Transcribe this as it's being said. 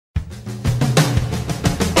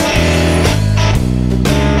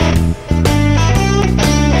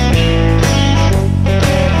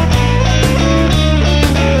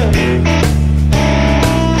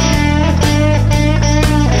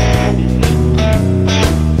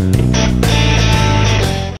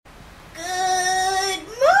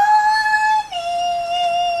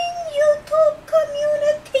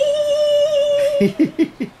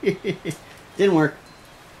Didn't work.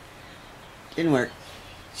 Didn't work.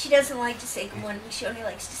 She doesn't like to say good morning. She only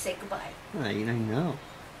likes to say goodbye. You know.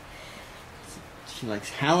 She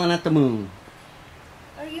likes howling at the moon.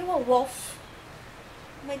 Are you a wolf?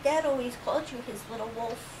 My dad always called you his little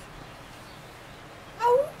wolf.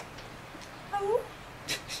 Ow. Ow.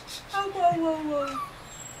 Ow, ow,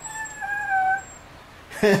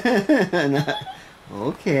 ow, ow.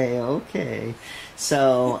 Okay.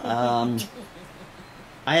 So,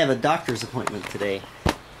 I have a doctor's appointment today.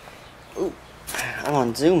 Ooh, I'm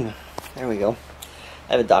on Zoom. There we go.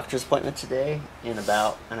 I have a doctor's appointment today in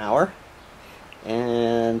about an hour.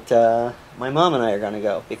 And my mom and I are going to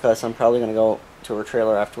go because I'm probably going to go to her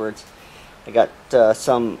trailer afterwards. I got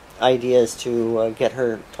some ideas to get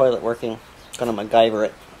her toilet working. Going to MacGyver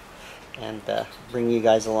it and bring you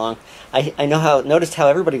guys along. I noticed how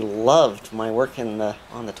everybody loved my work on the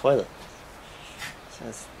toilet. So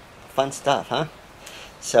it's fun stuff, huh?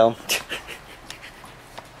 So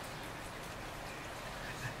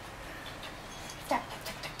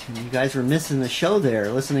you guys were missing the show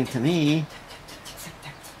there, listening to me.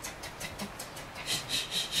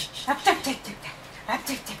 Did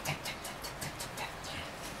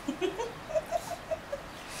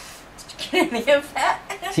you get any of that?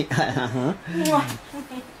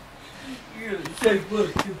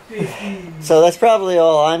 So that's probably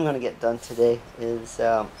all I'm going to get done today, is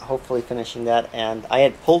hopefully finishing that. And I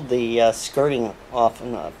had pulled the skirting off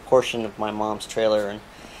in a portion of my mom's trailer, and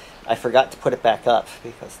I forgot to put it back up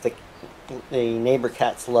because the neighbor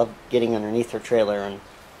cats love getting underneath her trailer and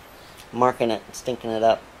marking it and stinking it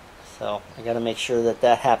up. So I got to make sure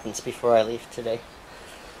that happens before I leave today.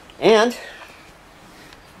 And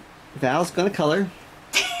Val's going to color.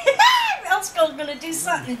 Val's going to do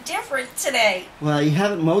something different today. Well, you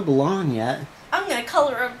haven't mowed the lawn yet. I'm going to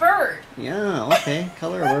color a bird. Yeah, okay.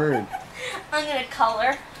 Color a bird. I'm going to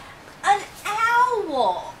color an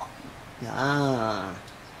owl. Ah.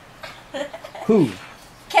 Who?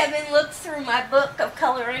 Kevin looked through my book of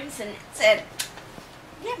colorings and said,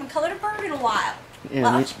 "You haven't colored a bird in a while. Yeah,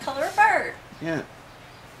 Why don't you color a bird?" Yeah.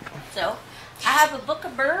 So, I have a book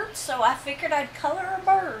of birds, so I figured I'd color a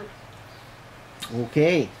bird.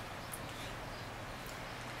 Okay.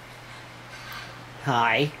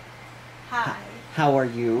 Hi. Hi. How are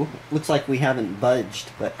you? Looks like we haven't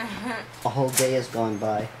budged, but a whole day has gone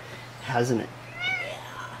by, hasn't it?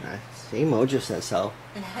 Yeah. See, Mojo says so.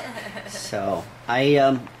 So, I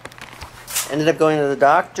ended up going to the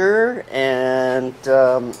doctor and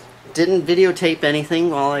didn't videotape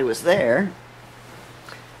anything while I was there.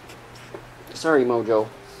 Sorry, Mojo.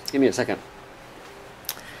 Give me a second.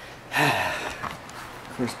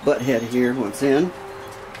 Of course, Butthead here wants in.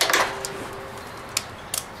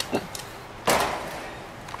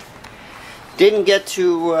 Didn't get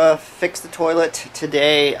to fix the toilet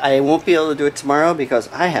today. I won't be able to do it tomorrow because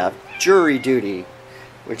I have jury duty,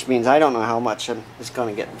 which means I don't know how much is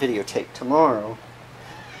going to get videotaped tomorrow.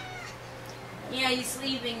 Yeah, he's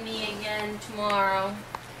leaving me again tomorrow.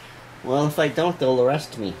 Well, if I don't, they'll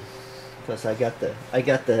arrest me because I got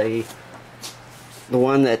the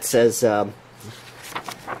one that says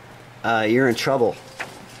you're in trouble.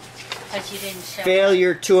 Because you didn't show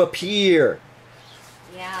Failure up. to appear.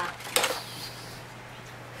 Yeah.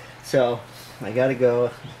 So, I gotta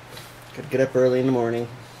go. Gotta get up early in the morning.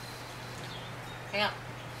 Yeah.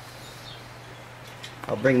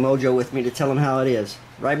 I'll bring Mojo with me to tell him how it is.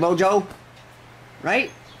 Right, Mojo? Right?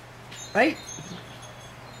 Right?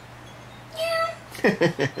 Yeah.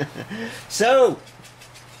 So.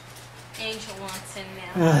 Angel wants in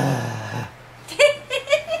now.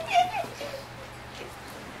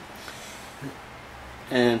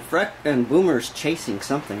 And Freck and Boomer's chasing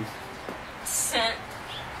something. Scent.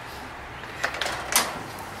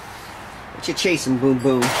 What you chasing, Boom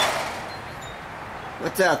Boom?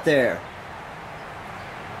 What's out there?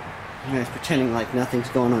 You guys pretending like nothing's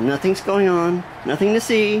going on. Nothing's going on. Nothing to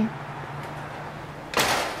see.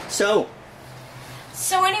 So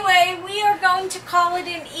anyway, we are going to call it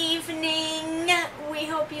an evening. We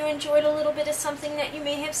hope you enjoyed a little bit of something that you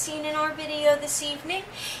may have seen in our video this evening.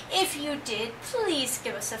 If you did, please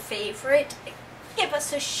give us a favorite, give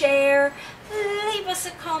us a share, leave us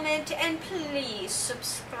a comment, and please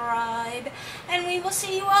subscribe. And we will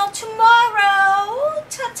see you all tomorrow.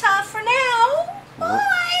 Ta-ta for now.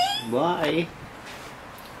 Bye. Bye.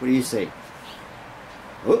 What do you say?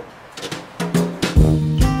 Oh.